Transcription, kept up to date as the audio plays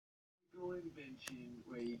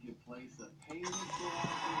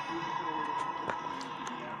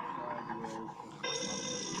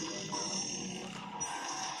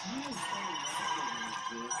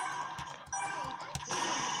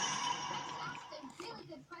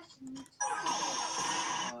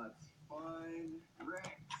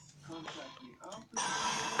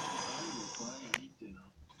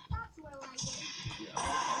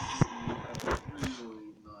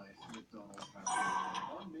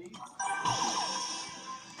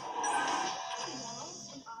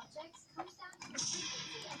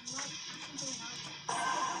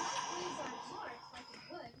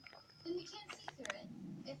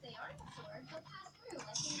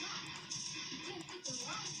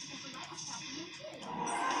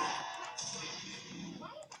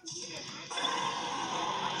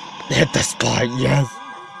Hit the spot, yes.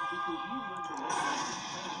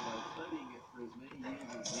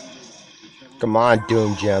 Come on,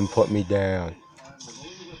 Doom Gem, put me down.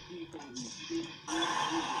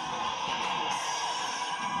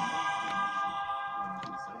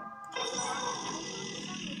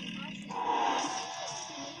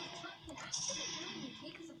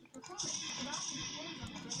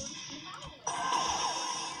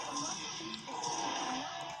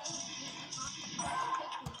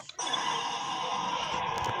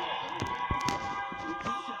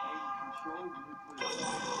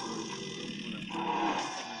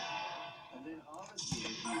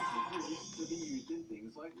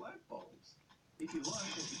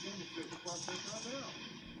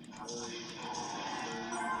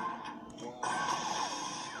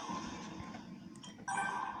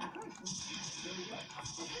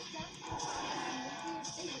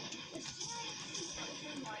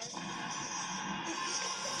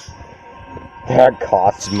 That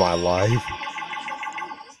cost my life.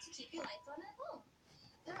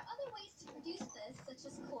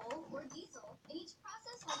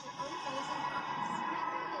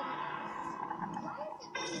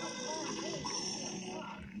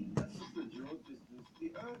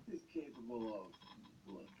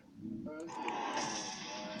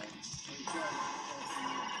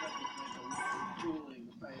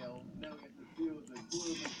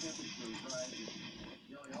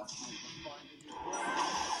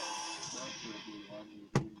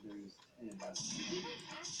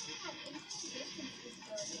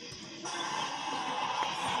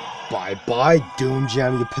 Bye-bye, Doom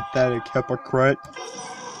Gem, you pathetic hypocrite.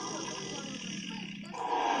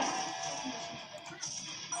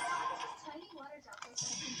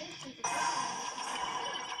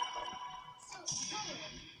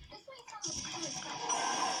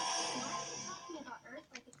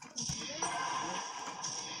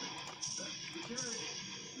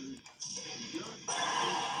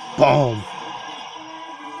 Boom.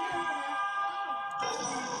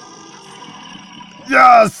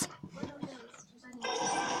 Yes!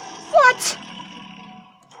 What?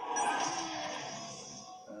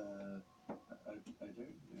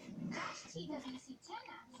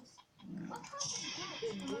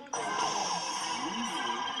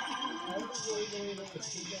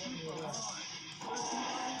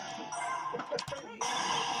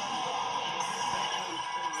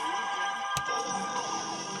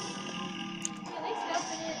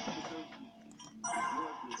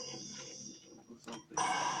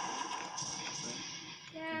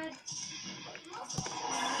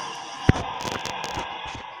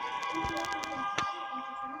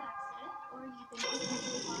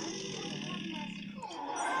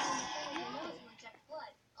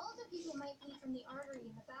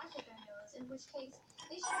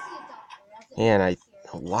 And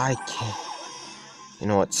why can't, you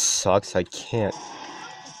know what sucks? I can't.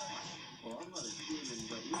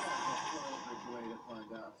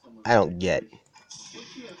 I don't get.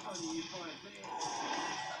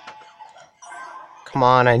 Come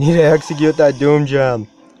on, I need to execute that Doom Gem.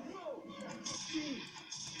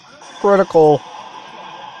 Critical.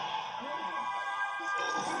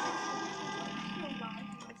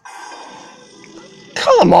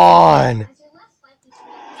 Come on!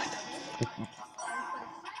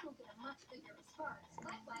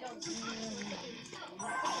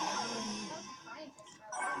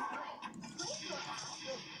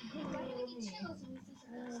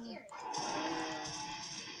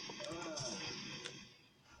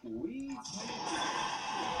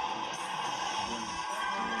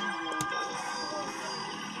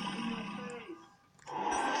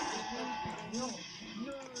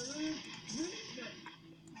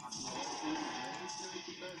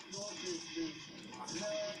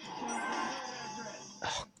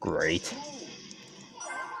 Oh, great.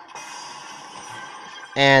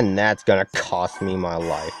 And that's gonna cost me my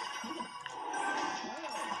life.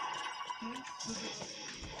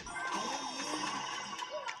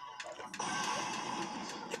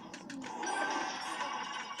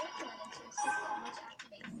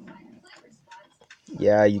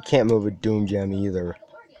 Yeah, you can't move a Doom Gem either.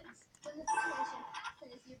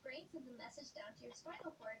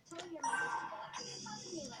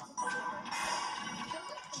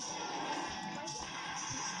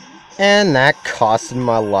 And that costed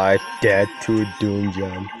my life, dead to a Doom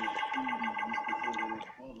Gem.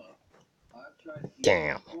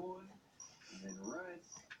 Damn.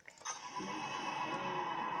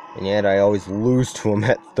 And yet I always lose to him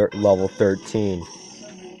at level 13.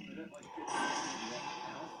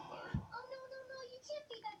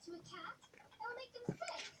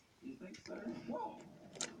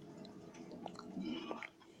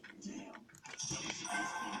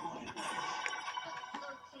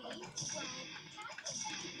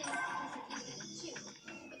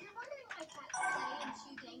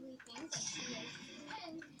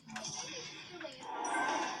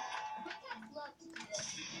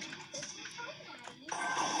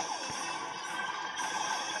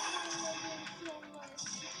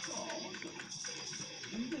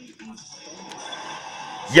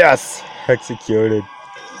 Yes! Executed.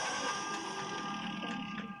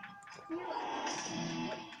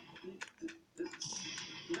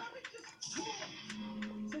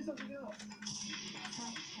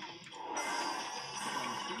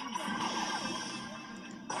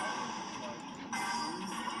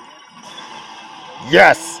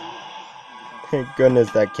 Yes! Thank goodness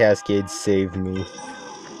that cascade saved me.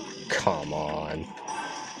 Come on.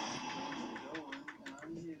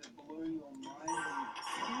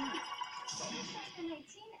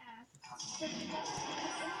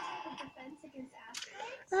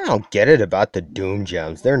 I don't get it about the Doom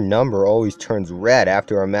Gems. Their number always turns red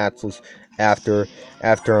after a matchless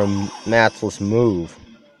move.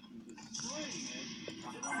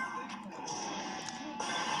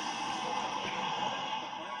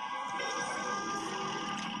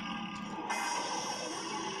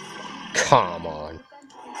 Come on.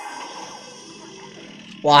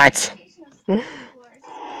 What?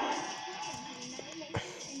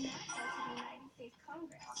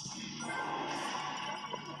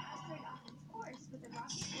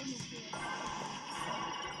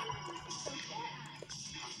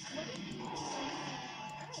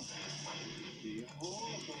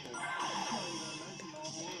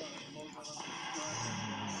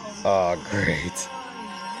 Oh, great.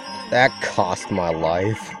 That cost my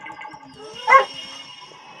life.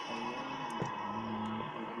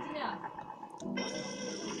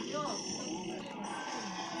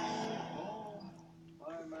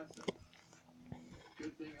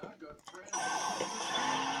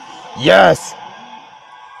 Yes!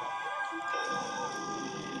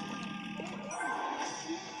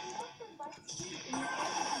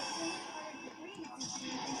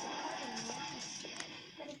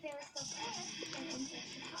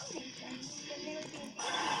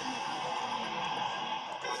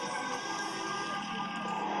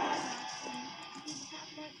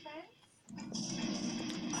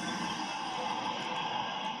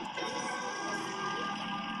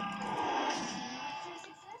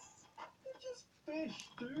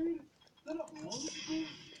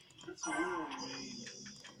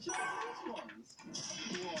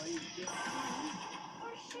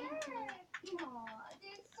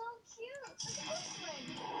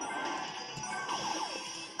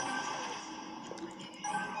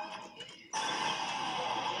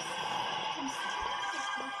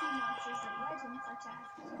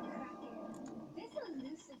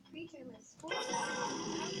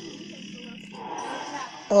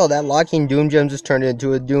 Oh, that locking Doom Gem just turned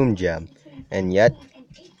into a Doom Gem. And yet...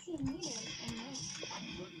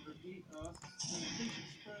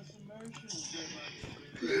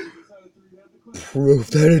 proof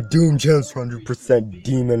that a Doom Gem's 100%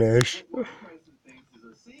 demonish.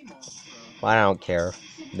 I don't care.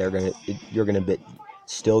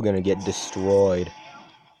 Still gonna get destroyed.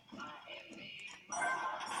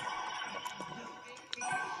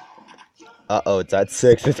 Uh-oh, it's at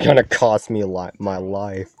 6. It's gonna cost me my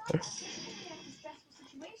life.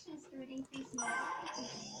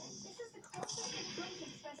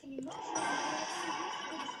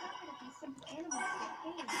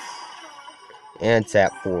 And it's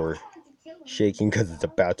at 4. Shaking because it's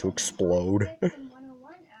about to explode.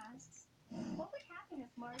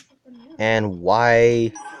 And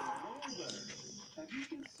why...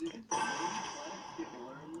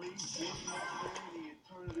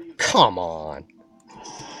 come on.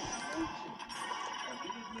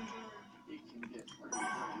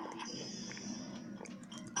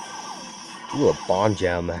 Ooh, a bomb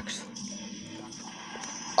gem, X.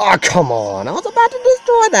 Oh, come on. I was about to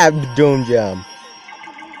destroy that Doom Gem.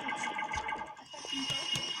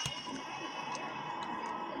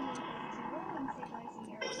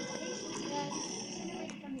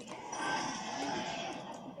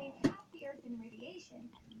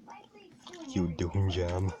 you, Doom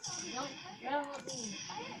Gem.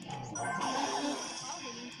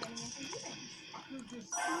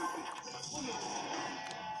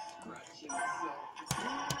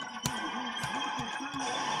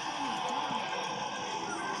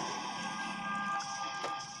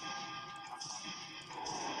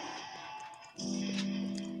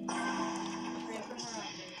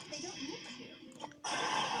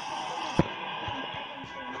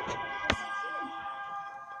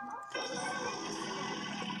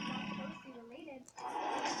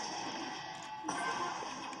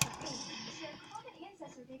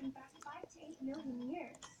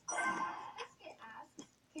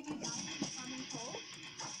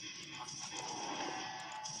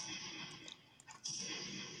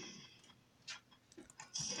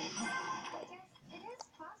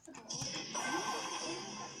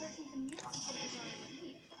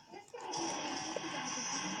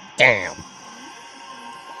 Damn.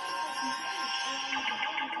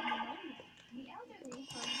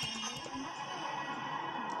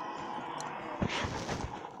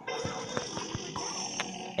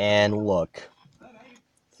 And look.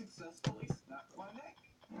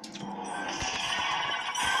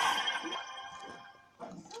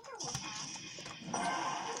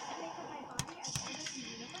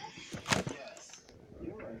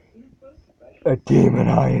 A demon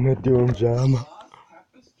eye and a Doom Gem.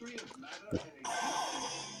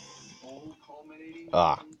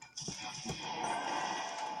 Ah.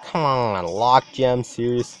 Come on, lock gem,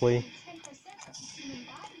 seriously?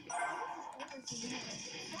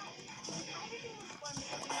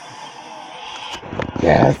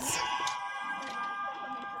 Yes!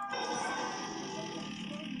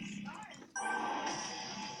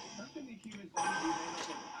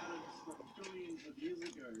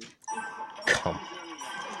 Come.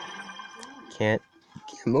 Can't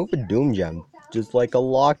move a Doom Gem, just like a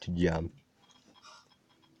locked gem.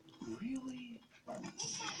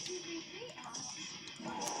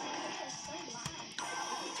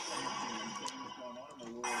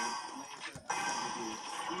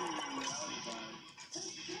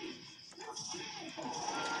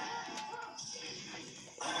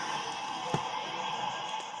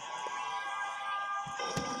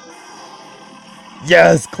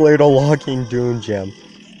 Yes, cleared a locking Doom Gem.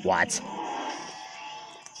 What?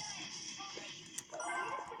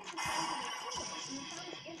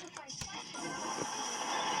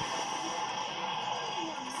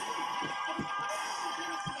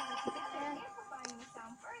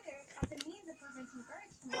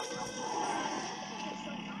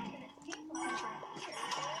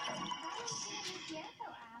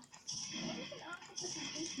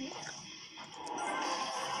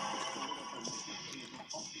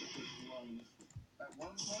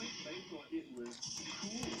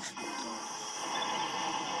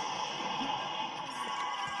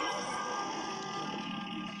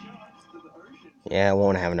 Yeah, I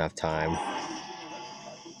won't have enough time.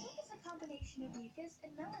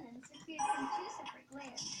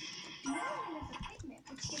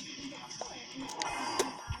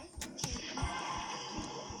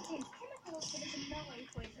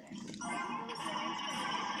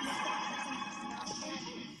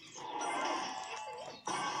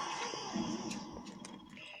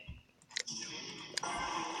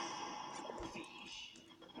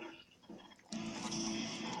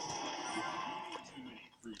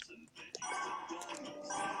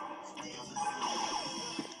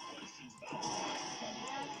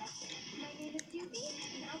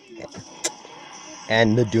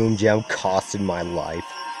 And the Doom Gem costed my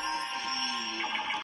life.